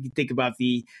 You can think about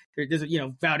there's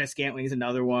Valdez-Scantling is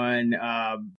another one.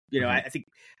 I think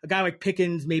a guy like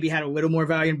Pickens maybe had a little more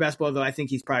value in best ball, though I think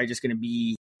he's probably just going to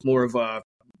be more of a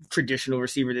traditional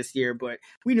receiver this year, but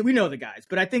we know the guys.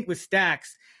 But I think with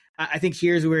stacks, I think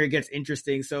here's where it gets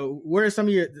interesting. So what are some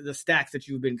of the stacks that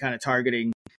you've been kind of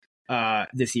targeting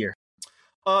this year?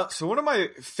 So one of my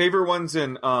favorite ones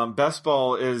in best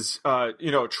ball is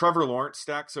Trevor Lawrence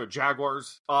stack, so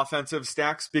Jaguars offensive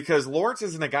stacks, because Lawrence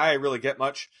isn't a guy I really get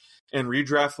much in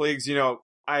redraft leagues.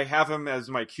 I have him as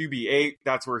my QB8.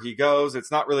 That's where he goes.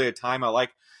 It's not really a time I like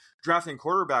drafting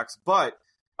quarterbacks, but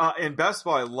in best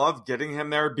ball, I love getting him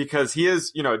there because he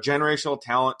is, a generational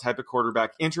talent type of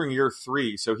quarterback entering year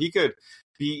 3. So he could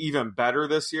be even better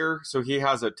this year. So he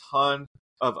has a ton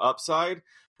of upside.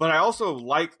 But I also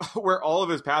like where all of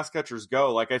his pass catchers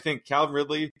go. Like, I think Calvin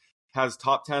Ridley has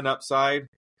top 10 upside.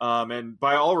 And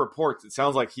by all reports, it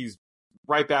sounds like he's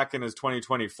right back in his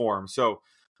 2020 form. So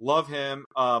love him.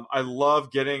 I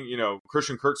love getting,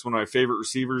 Christian Kirk's one of my favorite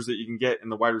receivers that you can get in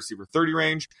the wide receiver 30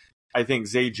 range. I think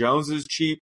Zay Jones is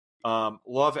cheap.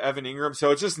 Love Evan Ingram.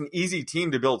 So it's just an easy team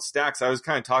to build stacks. I was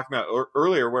kind of talking about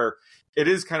earlier where it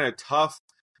is kind of tough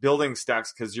building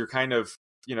stacks because you're kind of,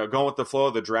 going with the flow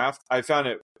of the draft. I found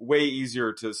it way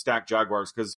easier to stack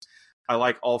Jaguars because I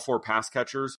like all 4 pass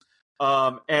catchers.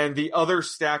 And the other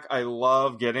stack I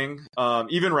love getting,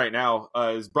 even right now,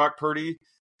 is Brock Purdy,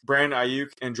 Brandon Ayuk,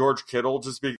 and George Kittle,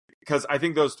 just because I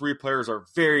think those 3 players are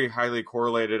very highly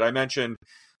correlated. I mentioned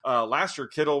last year,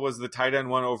 Kittle was the tight end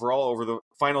 1 overall over the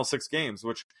final 6 games,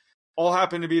 which all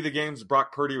happened to be the games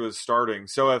Brock Purdy was starting.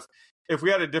 So if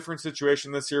we had a different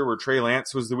situation this year where Trey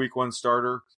Lance was the week 1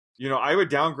 starter, I would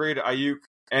downgrade Ayuk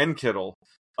and Kittle.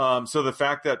 So the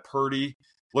fact that Purdy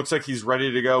looks like he's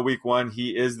ready to go week 1,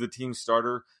 he is the team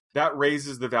starter, that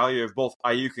raises the value of both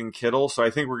Ayuk and Kittle. So I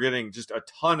think we're getting just a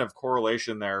ton of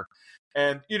correlation there.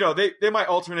 And, they might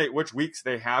alternate which weeks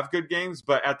they have good games,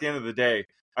 but at the end of the day,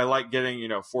 I like getting,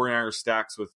 49er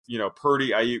stacks with, Purdy,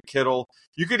 Ayuk, Kittle.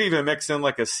 You could even mix in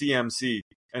like a CMC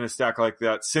in a stack like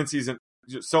that since he's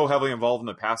so heavily involved in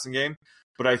the passing game.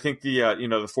 But I think the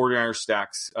 49er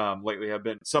stacks lately have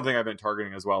been something I've been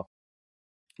targeting as well.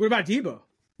 What about Debo?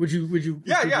 Would you?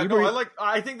 Yeah. No,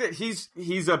 I think that he's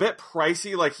a bit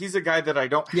pricey. Like, he's a guy that I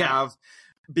don't have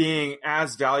being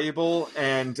as valuable.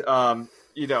 And,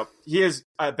 he is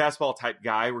a best ball type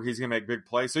guy where he's going to make big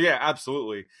plays. So yeah,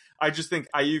 absolutely. I just think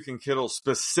Ayuk and Kittle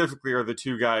specifically are the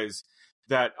 2 guys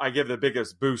that I give the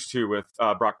biggest boost to with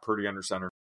Brock Purdy under center.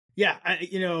 Yeah,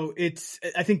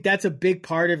 I think that's a big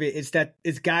part of it.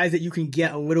 It's guys that you can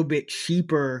get a little bit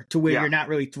cheaper to where you're not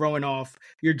really throwing off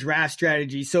your draft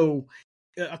strategy. So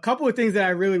a couple of things that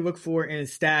I really look for in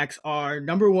stacks are,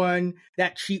 number one,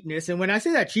 that cheapness. And when I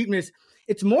say that cheapness,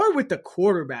 it's more with the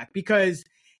quarterback because,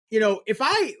 if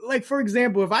I, like, for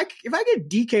example, if I get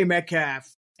DK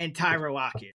Metcalf and Tyler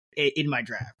Lockett in my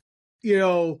draft,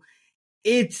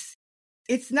 it's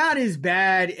not as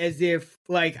bad as if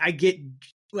like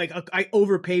I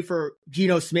overpay for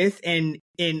Geno Smith and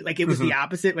like it was the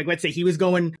opposite. Like let's say he was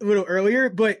going a little earlier,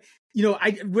 but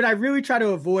what I really try to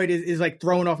avoid is like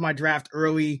throwing off my draft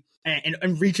early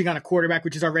and reaching on a quarterback,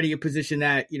 which is already a position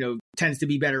that, tends to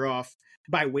be better off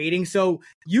by waiting. So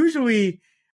usually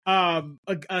a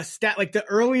stat, like the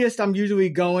earliest I'm usually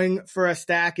going for a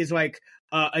stack is like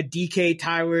a DK,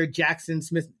 Tyler, Jackson,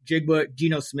 Smith, Jigba,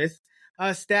 Geno Smith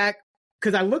stack.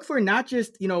 Because I look for not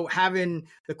just, having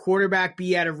the quarterback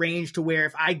be at a range to where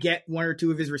if I get one or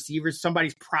two of his receivers,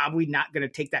 somebody's probably not going to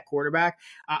take that quarterback.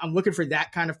 I'm looking for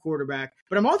that kind of quarterback.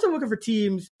 But I'm also looking for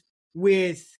teams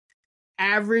with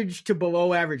average to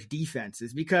below average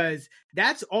defenses, because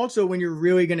that's also when you're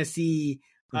really going to see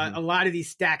a lot of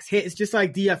these stacks hit. It's just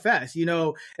like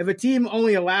DFS. If a team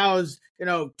only allows,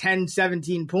 10,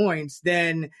 17 points,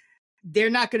 then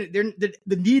they're not going to,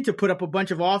 the need to put up a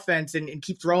bunch of offense and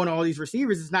keep throwing all these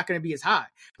receivers is not going to be as high.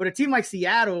 But a team like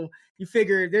Seattle, you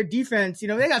figure their defense, they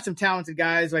got some talented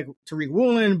guys like Tariq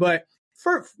Woolen, but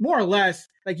for more or less,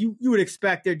 like you would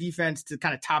expect their defense to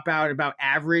kind of top out about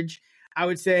average. I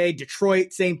would say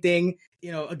Detroit, same thing.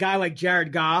 A guy like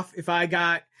Jared Goff,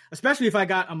 especially if I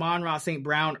got Amon-Ra St.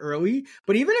 Brown early,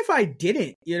 but even if I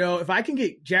didn't, if I can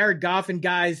get Jared Goff and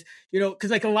guys,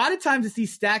 because like a lot of times it's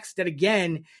these stacks that,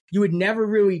 again, you would never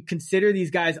really consider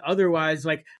these guys otherwise.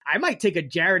 Like I might take a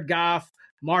Jared Goff,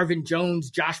 Marvin Jones,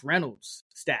 Josh Reynolds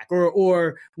stack,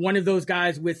 or one of those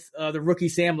guys with the rookie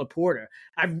Sam Laporta.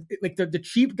 I've like the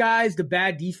cheap guys, the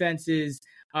bad defenses,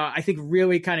 I think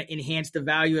really kind of enhance the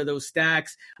value of those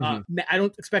stacks. I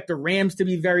don't expect the Rams to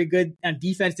be very good on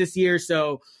defense this year.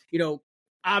 So,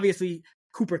 obviously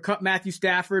Cooper Kupp, Matthew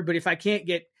Stafford, but if I can't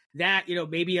get that,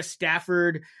 maybe a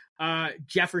Stafford,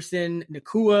 Jefferson,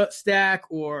 Nakua stack,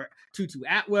 or Tutu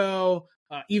Atwell,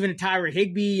 even a Tyler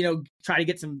Higbee, try to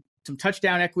get some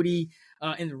touchdown equity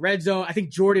in the red zone. I think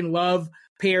Jordan Love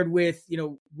paired with,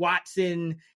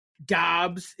 Watson,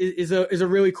 Dobbs is a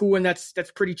really cool one. That's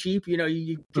pretty cheap.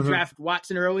 You can draft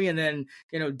Watson early, and then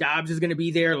Dobbs is going to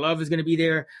be there. Love is going to be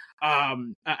there.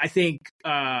 I think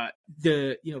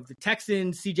the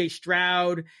Texans, CJ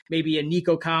Stroud, maybe a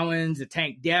Nico Collins, a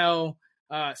Tank Dell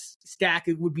stack,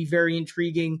 it would be very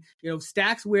intriguing.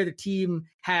 Stacks where the team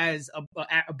has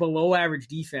a below average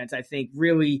defense, I think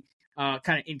really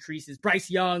kind of increases. Bryce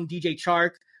Young, DJ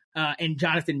Chark, and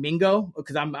Jonathan Mingo,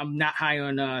 because I'm not high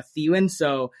on Thielen.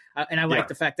 So, and I like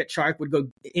the fact that Chark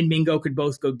and Mingo could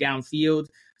both go downfield.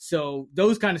 So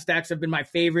those kind of stacks have been my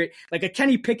favorite. Like a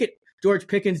Kenny Pickett, George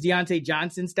Pickens, Deontay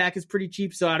Johnson stack is pretty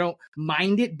cheap, so I don't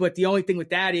mind it. But the only thing with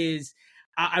that is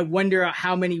I wonder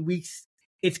how many weeks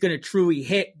it's going to truly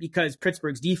hit, because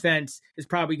Pittsburgh's defense is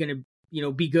probably going to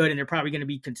be good, and they're probably going to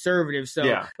be conservative.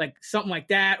 So like something like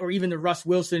that, or even the Russ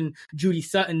Wilson, Judy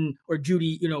Sutton, or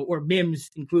Judy, or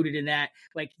Mims included in that.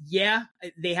 Like,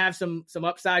 they have some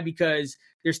upside because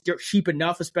they're still cheap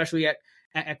enough, especially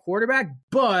at quarterback.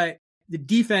 But the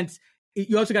defense,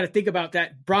 you also got to think about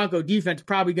that Bronco defense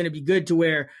probably going to be good to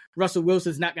where Russell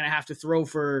Wilson's not going to have to throw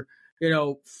for,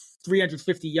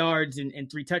 350 yards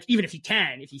and 3 touchdowns, even if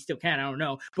he still can, I don't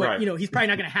know. But, he's probably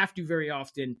not going to have to very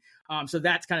often. So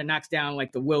that's kind of knocks down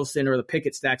like the Wilson or the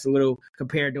Pickett stacks a little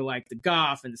compared to like the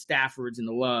Goff and the Staffords and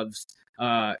the Loves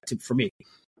for me.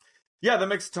 Yeah, that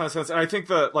makes a ton of sense. And I think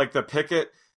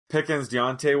the Pickens,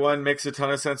 Deontay one makes a ton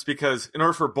of sense, because in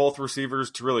order for both receivers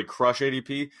to really crush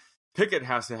ADP, Pickett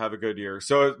has to have a good year.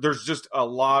 So there's just a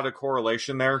lot of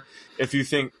correlation there. If you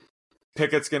think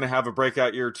Pickett's going to have a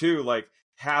breakout year too, like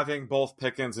having both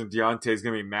Pickens and Deontay is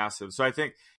going to be massive. So I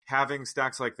think having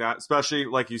stacks like that, especially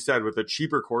like you said, with a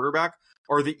cheaper quarterback,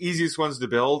 are the easiest ones to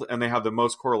build, and they have the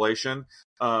most correlation.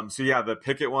 The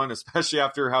Pickett one, especially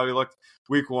after how he looked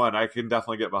week 1, I can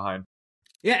definitely get behind.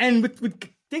 Yeah, and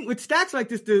with stacks like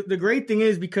this, the great thing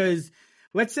is, because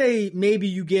let's say maybe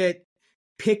you get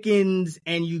Pickens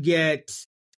and you get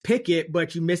Pickett,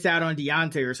 but you miss out on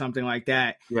Deontay or something like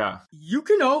that. Yeah. You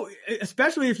can,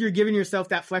 especially if you're giving yourself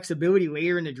that flexibility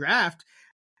later in the draft,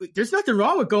 there's nothing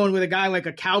wrong with going with a guy like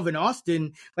a Calvin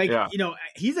Austin.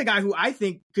 He's a guy who I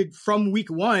think could, from week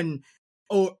 1,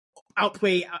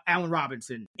 outplay Allen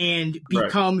Robinson and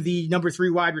become the number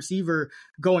 3 wide receiver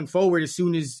going forward as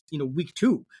soon as, week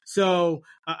 2. So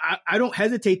I don't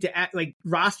hesitate to act like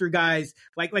roster guys,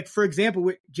 like for example,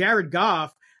 with Jared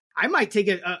Goff, I might take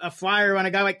a flyer on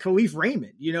a guy like Khalif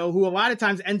Raymond, who a lot of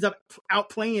times ends up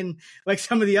outplaying like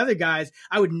some of the other guys.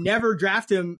 I would never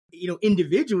draft him,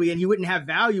 individually, and he wouldn't have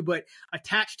value, but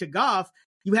attached to Goff,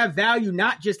 you have value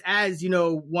not just as,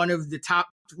 one of the top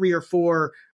 3 or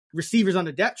 4 receivers on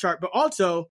the depth chart, but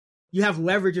also you have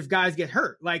leverage if guys get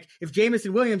hurt. Like if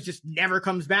Jamison Williams just never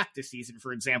comes back this season,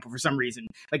 for example, for some reason,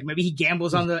 like maybe he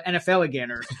gambles on the NFL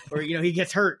again, or he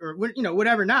gets hurt, or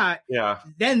whatever not. Yeah.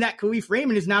 Then that Khalif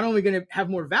Raymond is not only going to have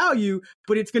more value,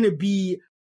 but it's going to be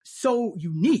so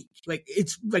unique. Like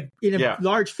it's like in a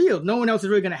large field, no one else is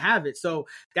really going to have it. So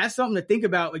that's something to think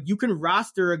about. Like you can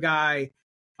roster a guy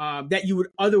that you would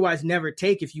otherwise never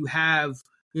take if you have,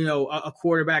 a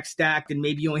quarterback stacked and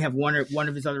maybe you only have one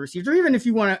of his other receivers, or even if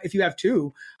you have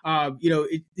two,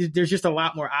 there's just a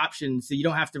lot more options. So you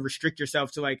don't have to restrict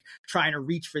yourself to like trying to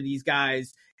reach for these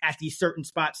guys at these certain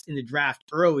spots in the draft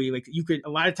early. Like a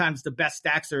lot of times the best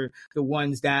stacks are the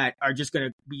ones that are just going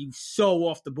to be so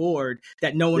off the board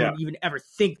that no one would even ever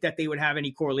think that they would have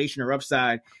any correlation or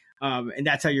upside. And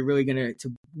that's how you're really going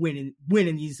to win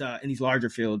in these larger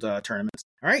field tournaments.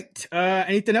 All right.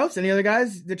 Anything else? Any other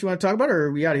guys that you want to talk about, or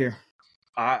are we out of here?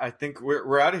 I think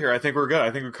we're out of here. I think we're good. I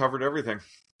think we covered everything.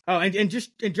 Oh,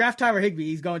 and draft Tyler Higbee.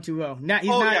 He's going too well. He's not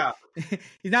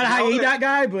a high ADOT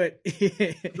guy, but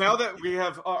now that we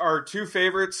have our two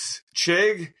favorites,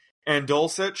 Chig and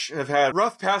Dulcich, have had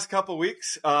rough past couple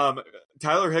weeks.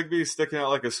 Tyler Higbee is sticking out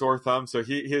like a sore thumb, so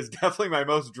he is definitely my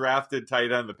most drafted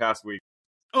tight end the past week.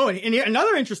 Oh, and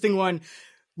another interesting one.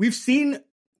 We've seen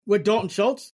what Dalton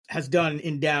Schultz has done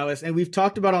in Dallas, and we've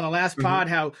talked about on the last pod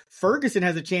how Ferguson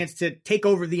has a chance to take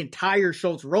over the entire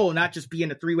Schultz role, not just be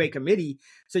in a three-way committee.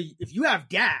 So if you have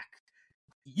Dak,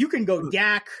 you can go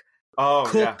Dak,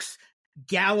 Cooks,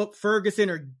 Gallup, Ferguson,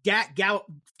 or Dak.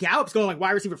 Gallup's going like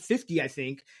wide receiver 50, I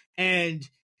think, and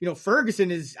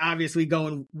Ferguson is obviously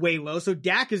going way low. So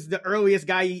Dak is the earliest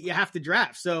guy you have to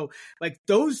draft. So like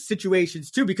those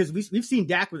situations too, because we've seen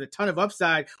Dak with a ton of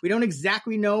upside. We don't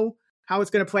exactly know how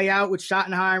it's going to play out with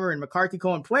Schottenheimer and McCarthy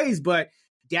calling plays, but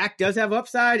Dak does have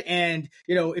upside. And,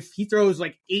 if he throws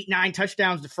like 8-9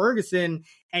 touchdowns to Ferguson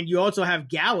and you also have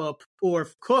Gallup or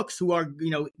Cooks who are,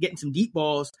 getting some deep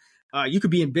balls, you could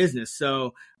be in business.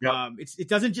 So it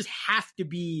doesn't just have to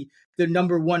be the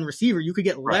number one receiver. You could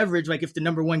get leverage, like if the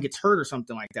number one gets hurt or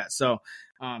something like that. So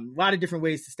a lot of different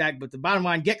ways to stack, but the bottom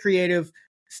line, get creative,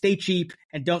 stay cheap,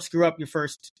 and don't screw up your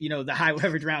first, the high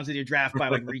leverage rounds of your draft by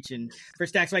like reaching for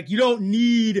stacks. Like you don't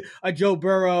need a Joe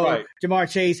Burrow, Jamar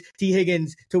Chase, T.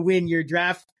 Higgins to win your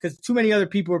draft, because too many other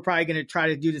people are probably going to try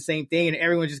to do the same thing and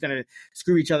everyone's just going to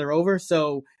screw each other over.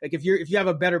 So like if you have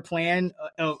a better plan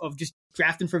of just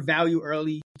drafting for value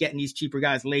early, getting these cheaper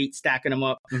guys late, stacking them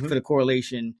up for the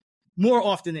correlation more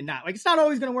often than not. Like it's not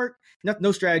always going to work.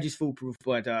 No strategy is foolproof,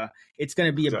 but it's going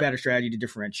to be a better strategy to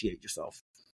differentiate yourself.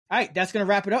 All right, that's going to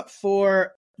wrap it up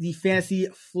for the Fantasy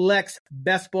Flex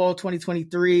Best Ball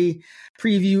 2023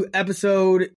 preview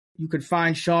episode. You can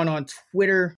find Sean on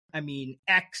Twitter.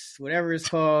 X, whatever it's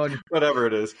called. Whatever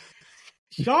it is.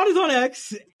 Sean is on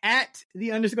X at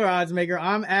 @the_oddsmaker.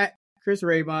 I'm at Chris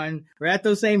Raybon. We're at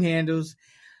those same handles.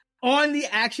 On the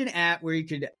Action app where you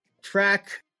could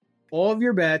track all of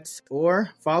your bets or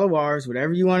follow ours,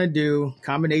 whatever you want to do,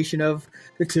 combination of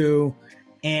the two.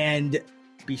 And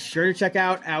be sure to check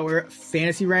out our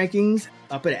fantasy rankings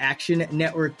up at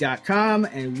actionnetwork.com,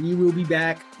 and we will be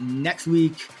back next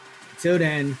week. Until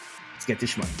then, let's get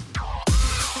this money.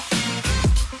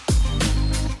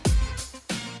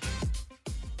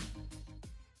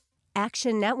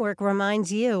 Action Network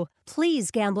reminds you,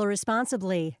 please gamble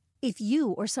responsibly. If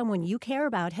you or someone you care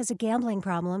about has a gambling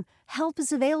problem, help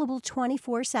is available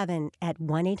 24/7 at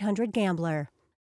 1-800-GAMBLER.